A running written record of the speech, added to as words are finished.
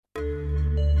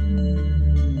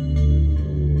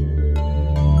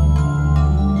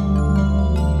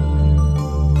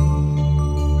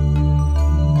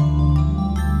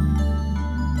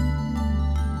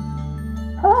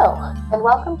and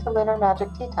welcome to Lunar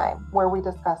Magic Tea Time, where we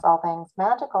discuss all things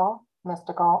magical,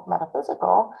 mystical,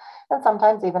 metaphysical, and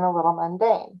sometimes even a little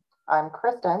mundane. I'm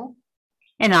Kristen.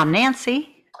 And I'm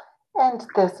Nancy. And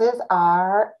this is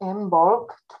our Imbolc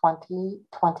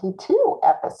 2022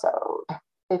 episode.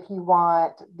 If you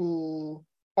want the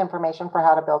information for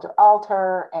how to build your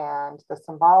altar and the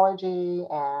symbology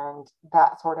and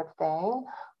that sort of thing,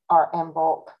 our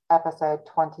Imbolc episode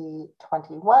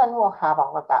 2021 will have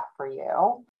all of that for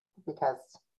you,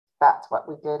 because that's what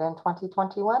we did in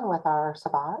 2021 with our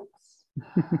sabbats.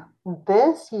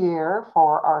 This year,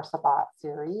 for our Sabbat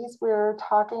series, we're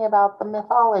talking about the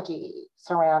mythology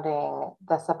surrounding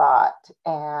the Sabbat,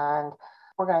 and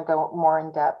we're going to go more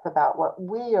in depth about what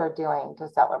we are doing to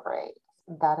celebrate.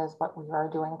 That is what we are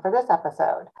doing for this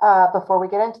episode. Before we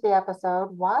get into the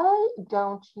episode, why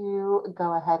don't you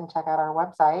go ahead and check out our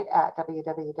website at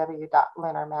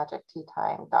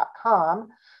www.lunarmagicteatime.com.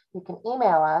 You can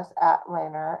email us at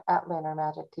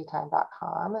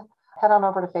lunar@lunarmagicteatime.com. Head on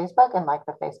over to Facebook and like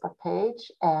the Facebook page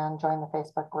and join the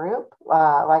Facebook group.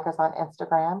 Like us on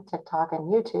Instagram, TikTok, and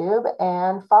YouTube,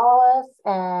 and follow us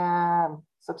and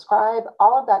subscribe,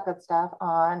 all of that good stuff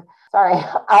on,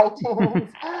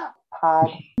 iTunes,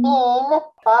 Podbean,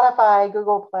 Spotify,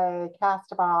 Google Play,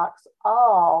 Castbox,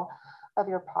 all of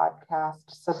your podcast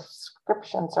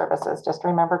subscription services. Just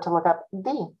remember to look up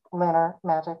the Lunar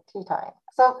Magic Tea Time.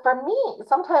 So for me,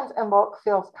 sometimes Imbolc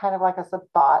feels kind of like a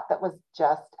Sabbat that was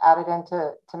just added in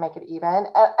to make it even.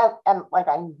 And like,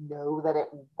 I know that it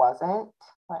wasn't.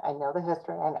 I know the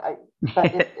history,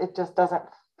 but it just doesn't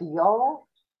feel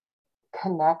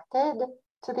connected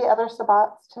to the other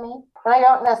Sabbats to me. And I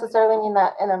don't necessarily mean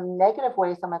that in a negative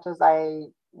way so much as I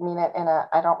mean it in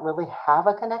I don't really have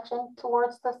a connection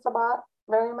towards the Sabbat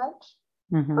very much,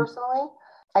 personally.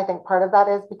 I think part of that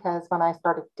is because when I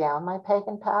started down my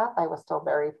pagan path, I was still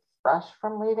very fresh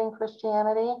from leaving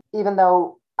Christianity. Even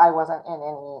though I wasn't in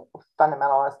any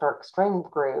fundamentalist or extreme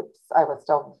groups, I was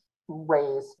still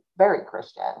raised very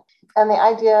Christian. And the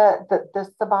idea that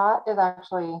this Sabbat is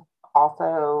actually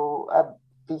also a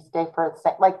feast day for the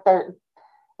saint, like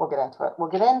we'll get into it. We'll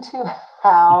get into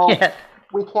how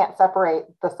we can't separate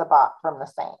the Sabbat from the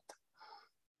saint.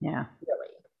 Yeah.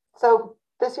 Really. So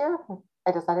this year,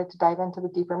 I decided to dive into the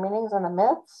deeper meanings and the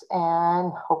myths,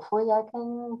 and hopefully I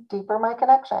can deepen my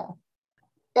connection.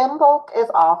 Imbolc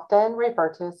is often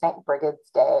referred to as St.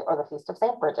 Brigid's Day or the Feast of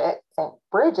St. Bridget. St.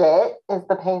 Bridget is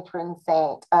the patron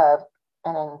saint of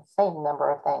an insane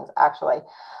number of things, actually.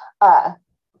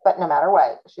 But no matter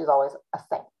what, she's always a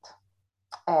saint.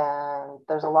 And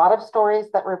there's a lot of stories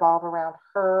that revolve around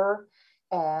her,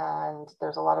 and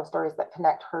there's a lot of stories that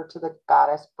connect her to the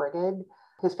goddess Brigid,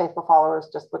 whose faithful followers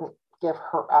just wouldn't give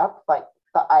her up. Like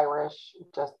the Irish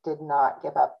just did not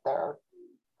give up their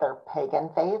pagan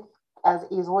faith as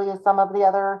easily as some of the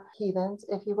other heathens,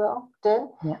 if you will, did.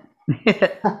 Yeah.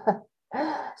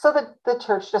 So the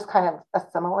church just kind of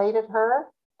assimilated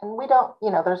her, and we don't,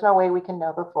 there's no way we can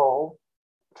know the full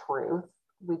truth.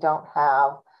 We don't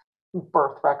have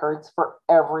birth records for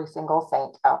every single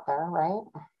saint out there, right?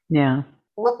 Yeah.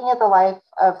 Looking at the life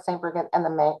of Saint Brigid and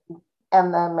the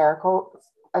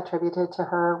miracles attributed to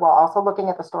her, while also looking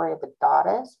at the story of the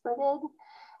goddess Brigid,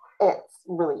 it's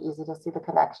really easy to see the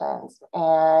connections.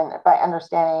 And by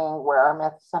understanding where our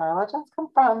myths and our legends come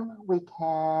from, we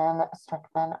can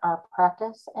strengthen our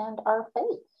practice and our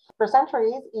faith. For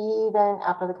centuries, even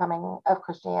after the coming of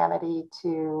Christianity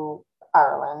to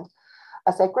Ireland,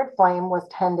 a sacred flame was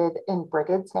tended in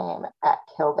Brigid's name at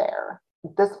Kildare.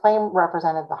 This flame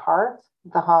represented the hearth,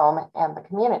 the home, and the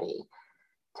community.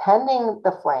 Tending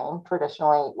the flame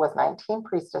traditionally was 19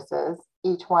 priestesses.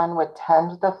 Each one would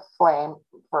tend the flame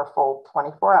for a full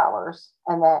 24 hours,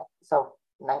 so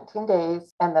 19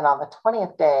 days. And then on the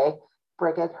 20th day,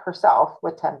 Brigid herself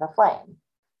would tend the flame.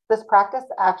 This practice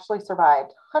actually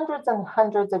survived hundreds and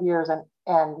hundreds of years and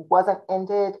wasn't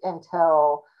ended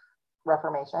until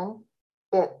Reformation.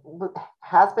 It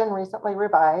has been recently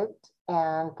revived,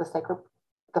 and the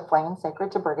flame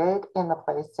sacred to Brigid in the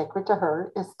place sacred to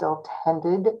her is still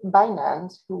tended by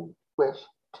nuns who wish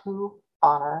to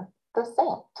honor the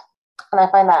saint. And I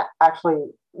find that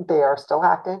actually they are still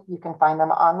active. You can find them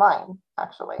online,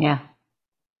 actually. Yeah,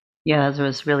 that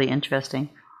was really interesting.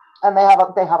 And they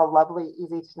have a lovely,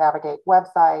 easy to navigate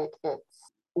website.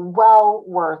 It's well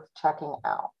worth checking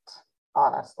out,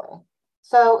 honestly.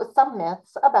 So some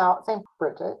myths about St.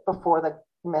 Bridget before the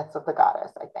myths of the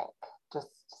goddess, I think, just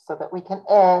so that we can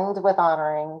end with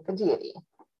honoring the deity,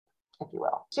 if you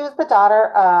will. She was the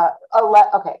daughter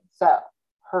so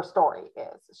her story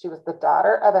is she was the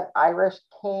daughter of an Irish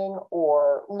king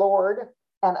or lord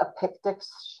and a Pictish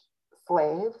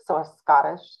slave, so a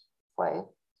Scottish slave.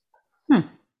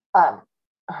 Hmm.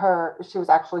 She was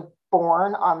actually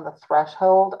born on the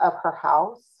threshold of her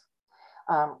house,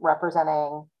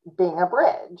 representing being a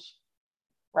bridge,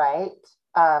 right?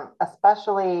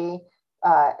 Especially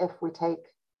if we take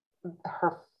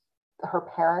her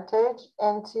parentage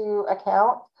into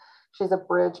account. She's a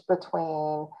bridge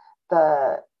between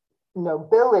the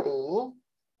nobility,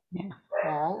 Yeah.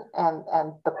 right,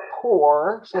 and the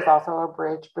poor. She's also a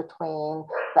bridge between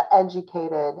the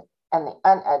educated and the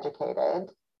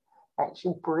uneducated. Right?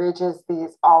 She bridges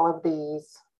all of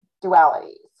these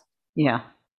dualities. Yeah.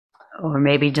 Or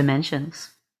maybe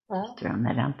dimensions. Mhm. Throwing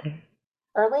that out there.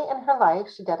 Early in her life,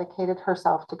 she dedicated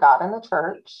herself to God and the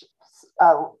church,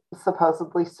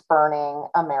 supposedly spurning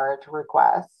a marriage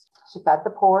request. She fed the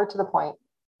poor to the point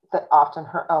that often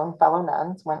her own fellow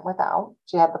nuns went without.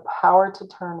 She had the power to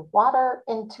turn water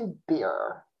into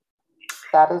beer.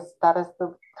 That is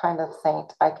the kind of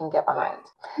saint I can get behind.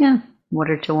 Yeah.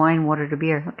 Water to wine, water to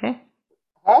beer. Okay.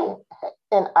 Hey,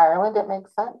 in Ireland, it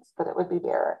makes sense that it would be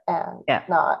beer and Yeah.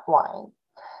 not wine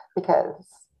because,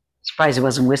 Surprised it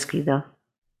wasn't whiskey though.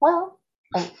 well,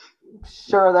 I'm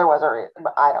sure there was a reason,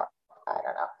 but I don't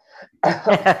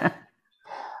know.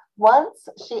 Once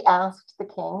she asked the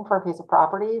king for a piece of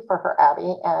property for her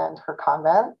abbey and her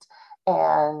convent,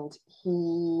 and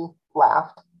he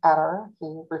laughed at her.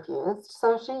 He refused.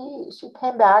 So she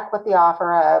came back with the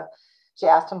offer of, she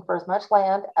asked him for as much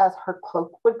land as her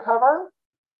cloak would cover,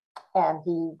 and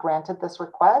he granted this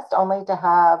request, only to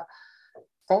have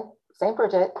Saint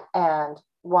Bridget and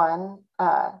one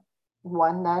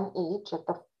nun each at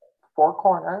the four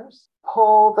corners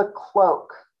pull the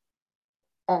cloak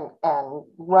and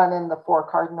run in the four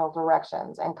cardinal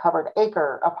directions and covered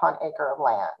acre upon acre of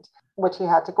land, which he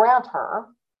had to grant her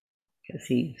Because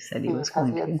he said he was because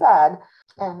going he had to. said,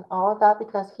 and all of that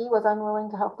because he was unwilling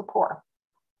to help the poor,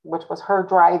 which was her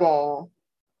driving,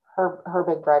 her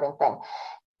big driving thing.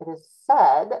 It is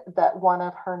said that one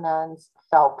of her nuns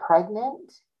fell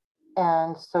pregnant,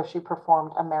 and so she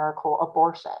performed a miracle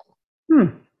abortion.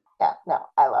 Yeah, no,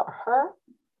 I love her.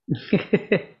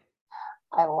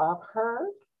 I love her.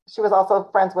 She was also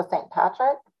friends with St.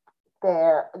 Patrick.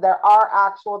 There are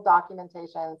actual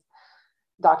documentation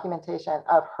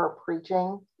of her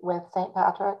preaching with St.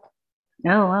 Patrick.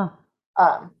 Oh,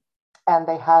 wow. And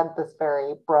they had this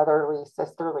very brotherly,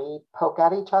 sisterly, poke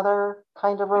at each other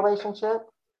kind of relationship.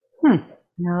 Know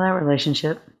that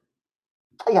relationship.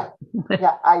 Yeah.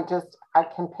 Yeah. I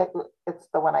can pick, it's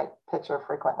the one I picture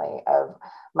frequently of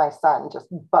my son just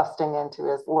busting into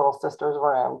his little sister's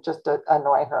room just to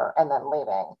annoy her and then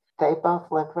leaving. They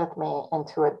both lived with me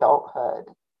into adulthood,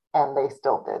 and he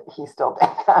still did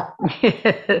that.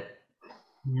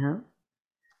 Yeah.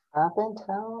 Up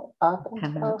until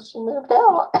she moved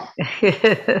out.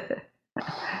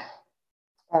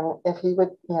 And if he would,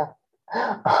 yeah.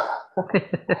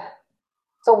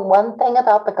 So one thing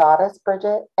about the goddess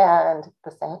Bridget and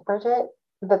the Saint Bridget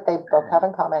that they both have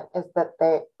in common is that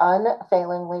they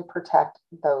unfailingly protect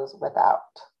those without.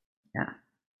 Yeah.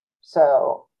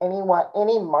 So any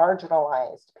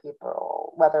marginalized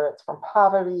people, whether it's from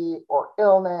poverty or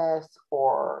illness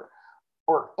or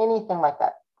anything like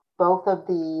that, both of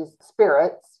these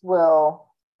spirits will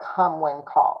come when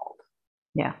called.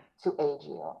 Yeah. To aid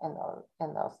you in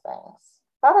those things.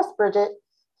 Goddess Bridget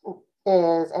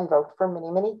is invoked for many,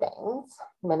 many things.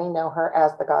 Many know her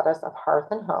as the goddess of hearth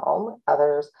and home,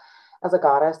 others as a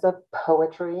goddess of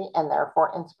poetry and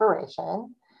therefore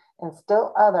inspiration, and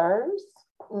still others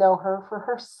know her for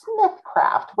her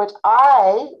smithcraft, which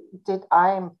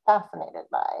I'm fascinated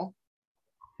by.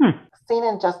 Seen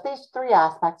in just these three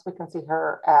aspects, we can see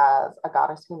her as a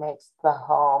goddess who makes the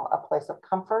home a place of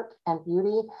comfort and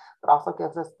beauty, but also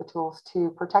gives us the tools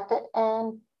to protect it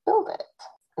and build it.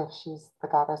 If she's the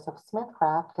goddess of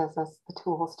smithcraft, gives us the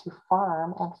tools to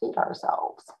farm and feed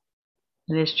ourselves.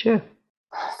 It is true.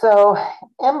 So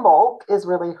Imbolc is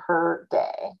really her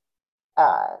day.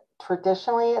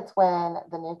 Traditionally, it's when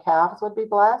the new calves would be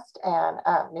blessed and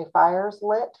new fires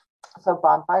lit. So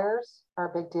bonfires are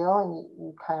a big deal, and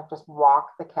you kind of just walk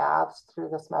the calves through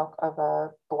the smoke of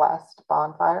a blessed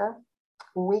bonfire.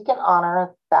 We can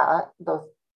honor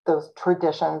those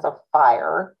traditions of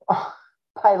fire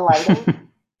by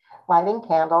lighting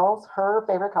candles. Her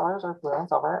favorite colors are blue and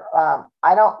silver.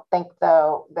 I don't think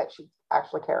though that she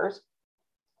actually cares.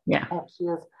 Yeah.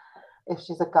 If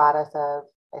she's a goddess of,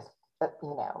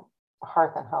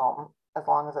 hearth and home, as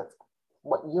long as it's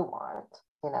what you want,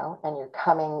 and you're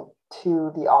coming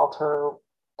to the altar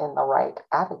in the right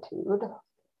attitude.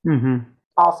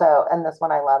 Also, and this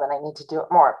one I love, and I need to do it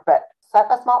more, but set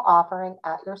a small offering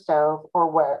at your stove or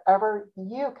wherever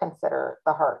you consider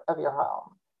the heart of your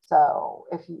home. So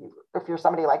if you're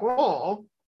somebody like me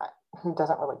who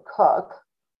doesn't really cook,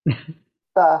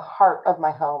 the heart of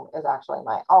my home is actually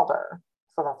my altar.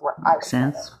 So that's where I Makes would put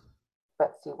it. sense.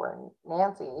 But see where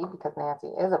Nancy, because Nancy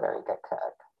is a very good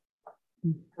cook,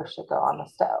 her should go on the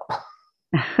stove.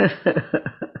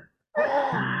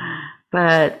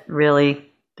 But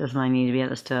really, does mine need to be on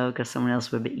the stove because someone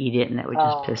else would eat it and that would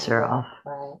just piss her yeah, off?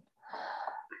 right.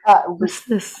 What's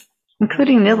this?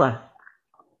 Including Nilla.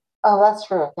 Oh, that's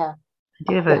true. Yeah. I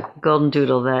do have a golden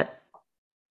doodle that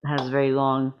has very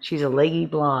long. She's a leggy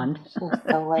blonde. She's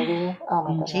so leggy. Oh my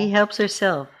And goodness. she helps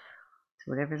herself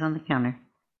to whatever's on the counter.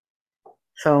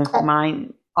 So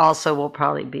mine also will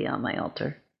probably be on my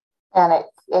altar. And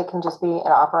it can just be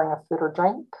an offering of food or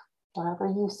drink, wherever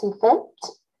you see fit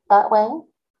that way.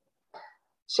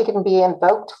 She can be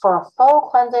invoked for a full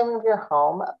cleansing of your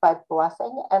home by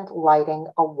blessing and lighting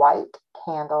a white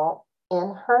candle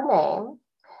in her name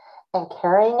and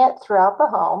carrying it throughout the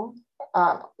home,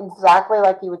 exactly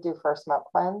like you would do for a smoke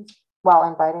cleanse, while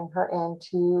inviting her in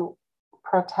to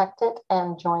protect it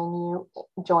and join you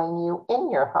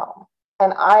in your home.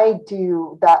 And I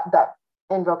do that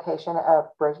invocation of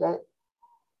Bridget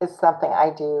is something I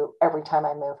do every time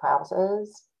I move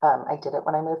houses. I did it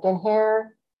when I moved in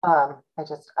here. I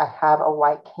have a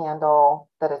white candle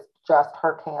that is just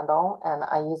her candle, and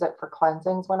I use it for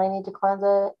cleansings when I need to cleanse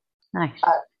it. Nice.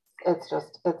 It's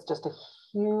just a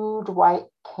huge white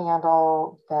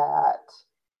candle that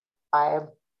I have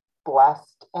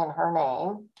blessed in her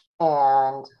name,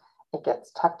 and it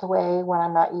gets tucked away when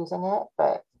I'm not using it.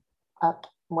 But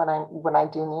when I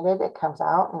do need it, it comes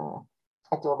out, and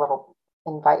I do a little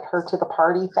invite her to the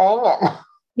party thing. And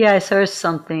yeah, I saw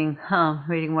something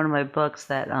reading one of my books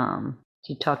that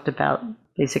she talked about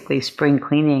basically spring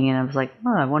cleaning, and I was like,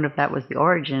 oh, I wonder if that was the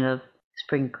origin of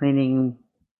spring cleaning,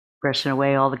 brushing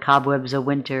away all the cobwebs of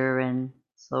winter. And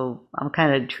so I'm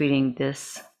kind of treating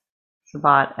this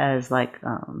spot as like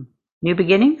new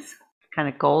beginnings, kind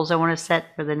of goals I want to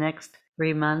set for the next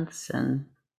 3 months and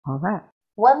all that.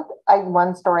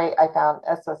 One story I found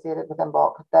associated with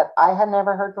Imbolc that I had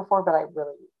never heard before, but I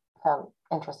really found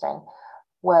interesting,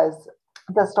 was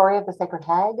the story of the sacred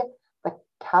hag, the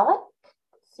Cailleach,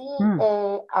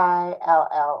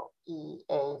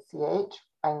 Cailleach.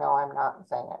 I know I'm not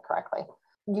saying it correctly.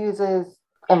 Uses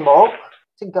Imbolc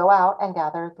to go out and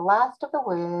gather the last of the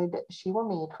wood she will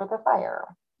need for the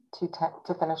fire to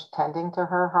finish tending to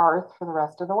her hearth for the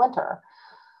rest of the winter.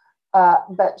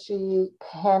 But she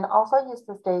can also use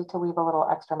this day to weave a little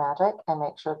extra magic and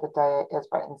make sure the day is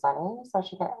bright and sunny, so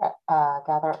she can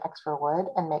gather extra wood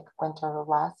and make winter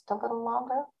last a little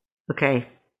longer. Okay.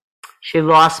 She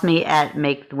lost me at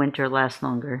make the winter last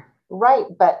longer. Right,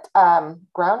 but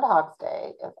Groundhog's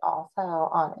Day is also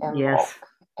on Imbolc. Yes.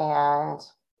 And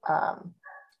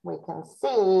we can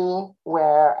see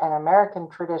where an American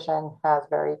tradition has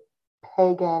very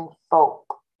pagan folk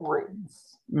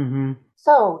roots. Mm-hmm.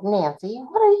 So, Nancy,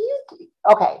 what are you doing?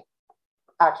 Okay,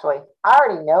 actually, I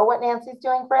already know what Nancy's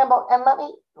doing for Imbolc, and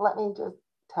let me just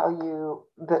tell you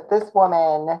that this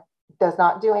woman does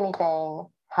not do anything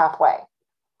halfway.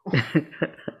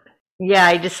 Yeah,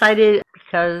 I decided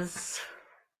because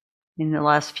in the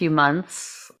last few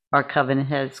months our coven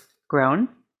has grown,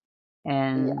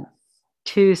 and yes.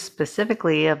 2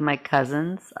 specifically of my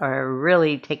cousins are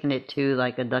really taking it to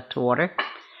like a duck to water.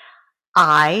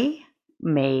 I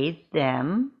made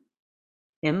them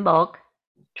Imbolc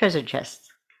treasure chests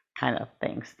kind of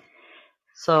things.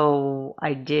 So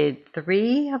I did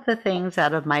 3 of the things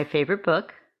out of my favorite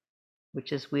book,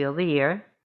 which is Wheel of the Year.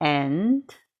 And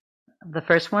the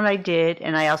first one I did,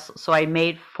 and I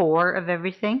made 4 of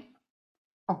everything.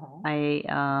 Uh-huh. I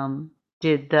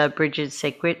did the Bridget's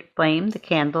Sacred Flame, the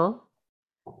candle,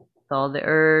 with all the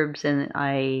herbs, and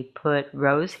I put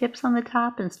rose hips on the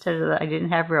top instead of I didn't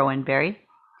have rowan berry.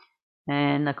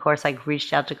 And of course, I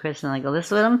reached out to Chris and I go, this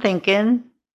is what I'm thinking.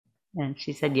 And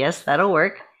she said, yes, that'll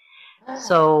work.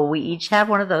 So we each have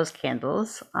one of those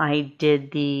candles. I did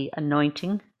the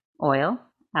anointing oil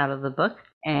out of the book.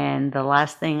 And the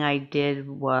last thing I did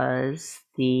was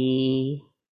the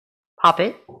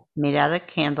poppet made out of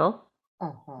candle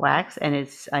wax. And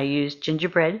I used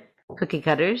gingerbread cookie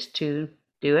cutters to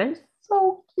do it.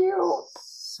 So cute.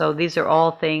 So these are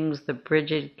all things, the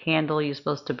Bridget candle you're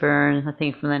supposed to burn, I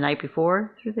think, from the night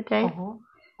before through the day.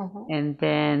 And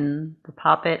then the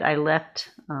poppet I left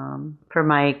for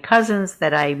my cousins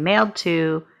that I mailed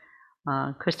to.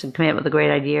 Kristen came up with a great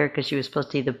idea because she was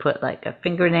supposed to either put like a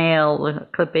fingernail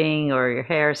clipping or your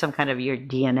hair, some kind of your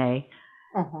DNA,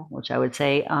 which I would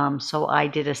say. So I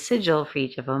did a sigil for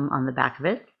each of them on the back of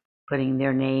it, putting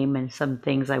their name and some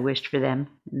things I wished for them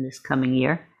in this coming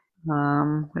year.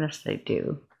 What else did I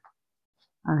do?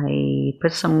 I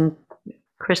put some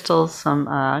crystals, some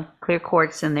clear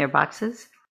quartz in their boxes,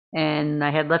 and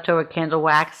I had leftover candle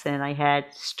wax, and I had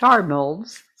star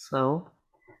molds, so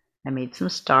I made some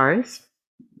stars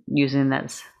using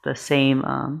the same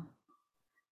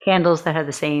candles that had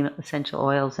the same essential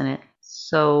oils in it.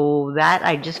 So that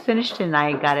I just finished, and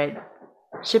I got it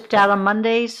shipped out on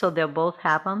Monday, so they'll both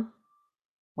have them.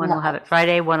 One will have it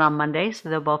Friday, one on Monday, so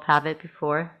they'll both have it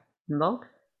before Imbolc,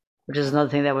 which is another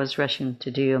thing that I was rushing to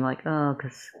do. I'm like, oh,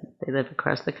 because they live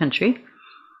across the country.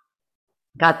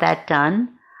 Got that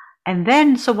done. And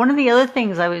then, so one of the other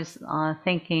things I was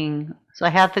thinking, so I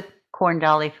have the corn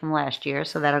dolly from last year,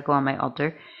 so that'll go on my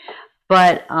altar.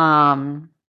 But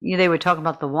they were talking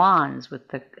about the wands with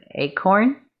the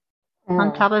acorn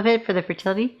on top of it for the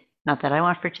fertility. Not that I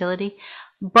want fertility,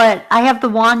 but I have the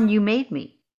wand you made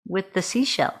me with the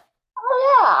seashell.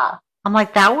 Oh, yeah. I'm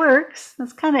like, that works.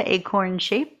 That's kind of acorn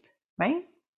shaped, right?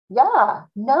 Yeah.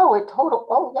 No, it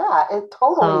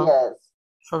totally is.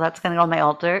 So that's going to go on my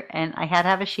altar. And I had to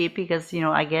have a sheep because,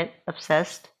 I get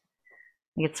obsessed.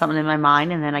 I get something in my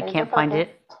mind and then I can't find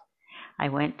it. I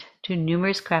went to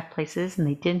numerous craft places and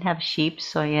they didn't have sheep.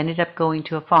 So I ended up going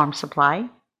to a farm supply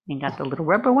and got the little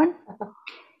rubber one.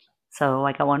 So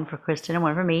I got one for Kristen and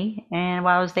one for me. And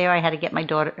while I was there, I had to get my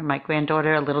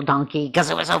granddaughter, a little donkey because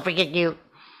it was so freaking cute.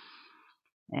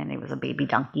 And it was a baby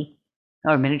donkey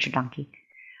or a miniature donkey.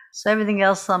 So everything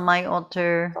else on my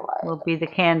altar will be the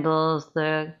candles,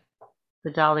 the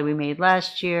dolly we made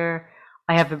last year.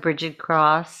 I have a Bridget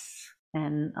cross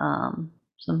and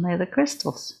some of my other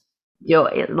crystals.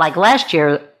 Like last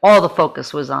year, all the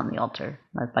focus was on the altar.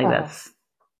 That's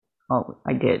all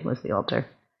I did was the altar.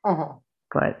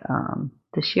 But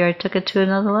this year I took it to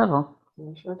another level.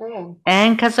 You sure did.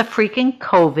 And because of freaking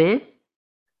COVID,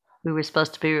 we were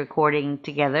supposed to be recording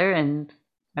together, and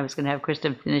I was going to have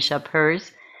Kristen finish up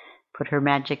hers, put her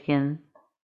magic in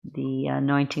the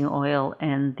anointing oil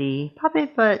and the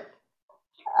puppet, but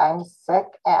I'm sick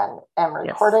and am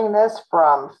recording this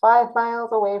from 5 miles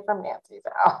away from Nancy's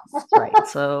house. That's right.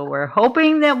 So we're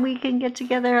hoping that we can get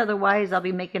together. Otherwise, I'll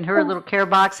be making her a little care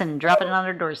box and dropping it on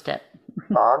her doorstep.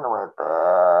 On with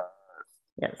it.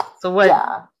 Yes. So what?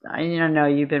 Yeah. I know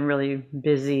you've been really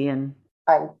busy, and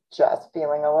I'm just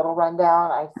feeling a little run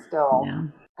down. I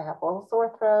have a little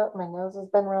sore throat. My nose has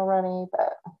been real runny,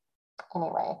 but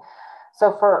anyway.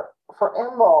 So for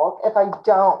Imbolc, if I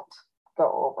don't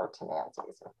go over to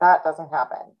Nancy's, if that doesn't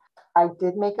happen, I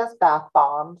did make us bath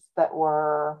bombs that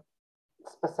were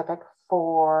specific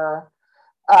for.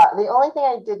 The only thing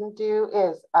I didn't do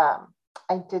is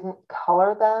I didn't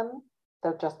color them.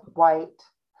 They're just white.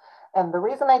 And the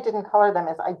reason I didn't color them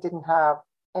is I didn't have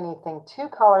anything to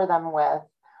color them with.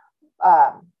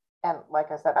 And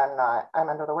like I said, I'm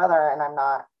under the weather and I'm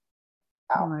not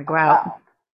out. I'm gonna go out.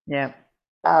 Yeah.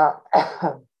 But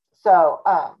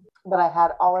I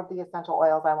had all of the essential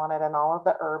oils I wanted and all of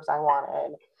the herbs I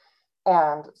wanted.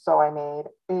 And so I made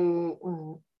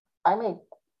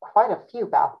quite a few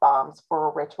bath bombs for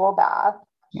a ritual bath.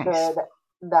 Nice. Should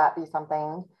that be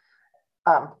something?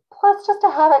 Plus just to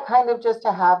have it kind of just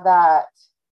to have that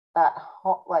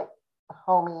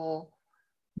homey.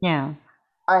 Yeah.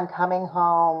 I'm coming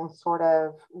home sort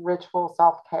of ritual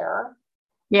self-care.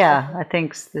 Yeah, I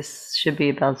think this should be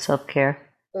about self-care.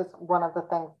 Is one of the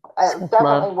things,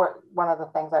 definitely one of the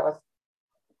things I was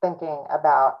thinking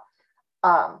about.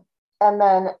 And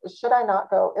then should I not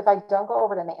go, if I don't go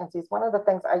over to Nancy's, one of the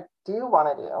things I do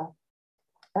want to do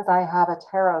is I have a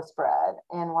tarot spread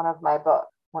in one of my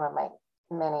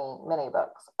many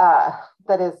books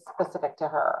that is specific to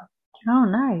her. Oh,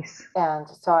 nice. And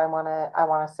so I want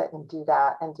to sit and do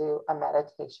that and do a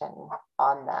meditation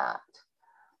on that.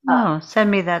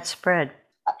 Send me that spread.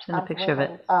 Send a picture of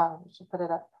it. You should put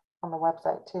it up on the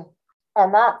website too.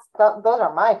 And those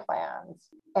are my plans.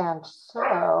 And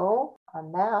so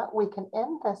on that, we can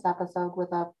end this episode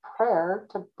with a prayer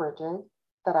to Bridget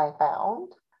that I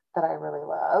found that I really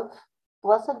love.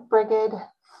 Blessed Brigid,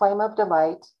 flame of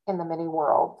delight in the many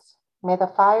worlds, may the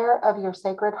fire of your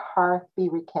sacred hearth be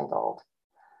rekindled.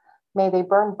 May they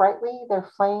burn brightly, their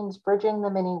flames bridging the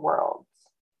many worlds,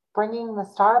 bringing the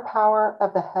star power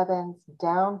of the heavens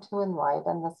down to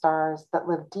enliven the stars that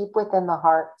live deep within the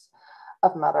hearts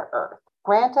of Mother Earth.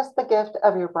 Grant us the gift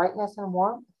of your brightness and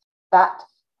warmth, that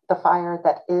the fire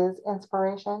that is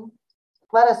inspiration.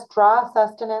 Let us draw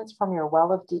sustenance from your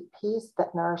well of deep peace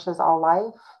that nourishes all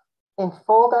life.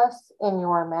 Enfold us in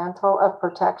your mantle of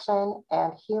protection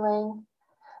and healing.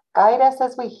 Guide us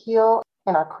as we heal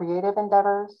in our creative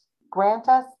endeavors. Grant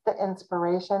us the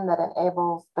inspiration that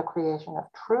enables the creation of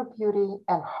true beauty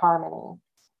and harmony.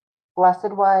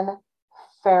 Blessed One,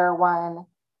 Fair One,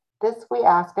 this we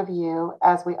ask of you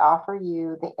as we offer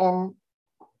you the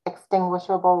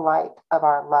inextinguishable light of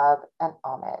our love and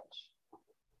homage.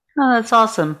 Oh, that's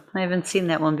awesome. I haven't seen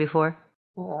that one before.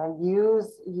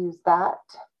 Use that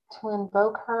to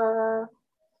invoke her.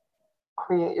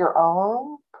 Create your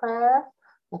own prayer.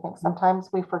 I think sometimes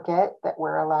we forget that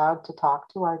we're allowed to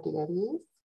talk to our deities.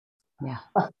 Yeah,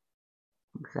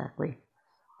 exactly.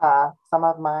 Some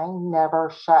of mine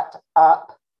never shut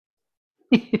up.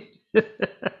 They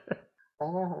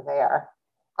know who they are.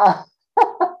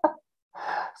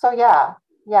 So yeah.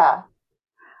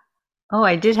 Oh,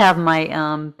 I did have my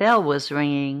bell was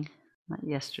ringing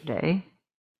yesterday,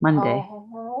 Monday.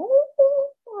 Oh,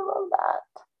 I love that.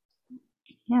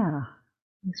 Yeah,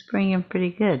 it's ringing pretty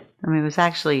good. I mean, it was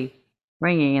actually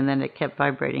ringing and then it kept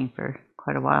vibrating for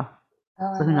quite a while.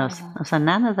 Oh, So who knows? I said,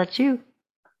 Nana, that's you.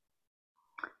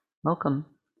 Welcome.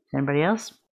 Anybody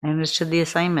else? I understood the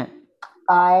assignment.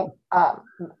 That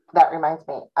reminds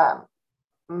me.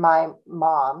 My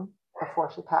mom,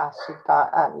 before she passed,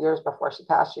 years before she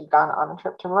passed, she'd gone on a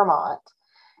trip to Vermont.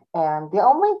 And the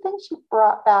only thing she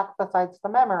brought back besides the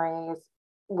memories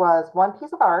was one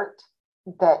piece of art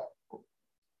that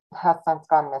has since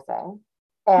gone missing,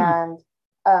 and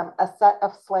a set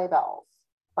of sleigh bells,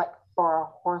 like for a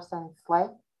horse and sleigh.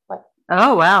 Like,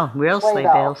 oh, wow. Real sleigh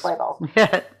bells. Sleigh bells.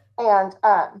 And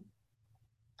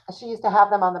she used to have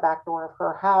them on the back door of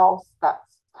her house. That's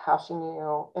how she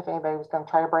knew if anybody was going to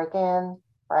try to break in,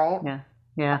 right?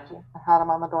 Yeah. She had them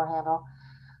on the door handle.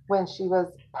 When she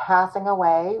was passing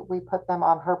away, we put them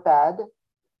on her bed.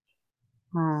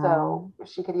 So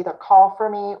she could either call for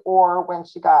me, or when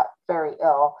she got very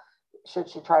ill, should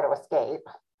she try to escape.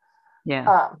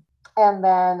 Yeah. And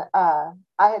then I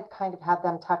had kind of had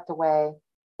them tucked away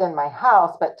in my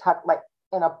house, but tucked like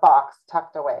in a box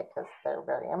tucked away because they're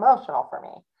very emotional for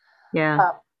me.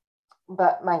 Yeah.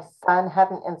 But my son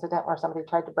had an incident where somebody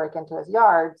tried to break into his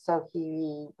yard, so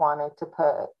he wanted to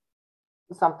put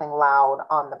something loud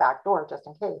on the back door just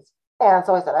in case. And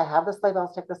so I said, I have the sleigh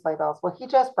bells, take the sleigh bells. Well, he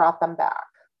just brought them back.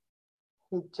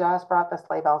 He just brought the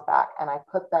sleigh bells back, and I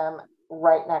put them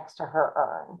right next to her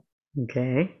urn.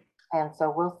 Okay. And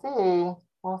so we'll see.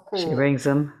 She rings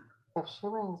them. If she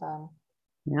rings them.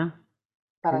 Yeah.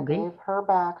 But I gave her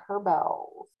back her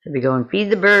bells. Should we go and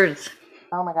feed the birds?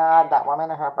 Oh my God, that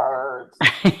woman and her birds.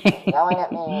 Yelling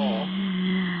at me.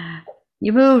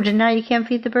 You moved and now you can't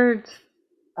feed the birds.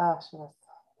 Oh, she was.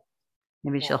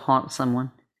 Maybe she'll haunt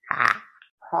someone.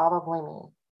 Probably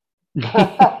me.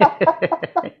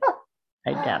 I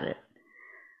doubt it.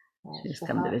 She'll just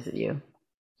come to visit you.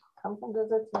 Comes and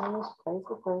visits me. She plays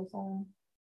with Grayson.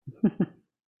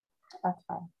 That's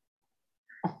fine.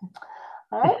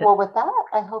 All right. Well, with that,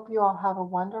 I hope you all have a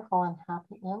wonderful and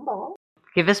happy Imbolc.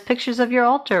 Give us pictures of your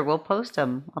altar. We'll post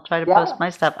them. I'll try to post my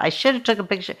stuff. I should have took a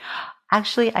picture.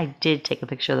 Actually, I did take a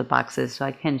picture of the boxes, so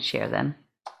I can share them.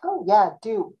 Oh yeah,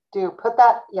 do put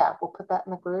that. Yeah, we'll put that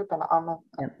in the group and on the.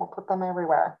 Yep. We'll put them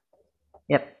everywhere.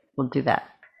 Yep, we'll do that.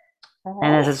 Right.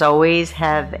 And as always,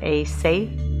 have a safe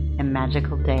and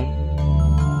magical day.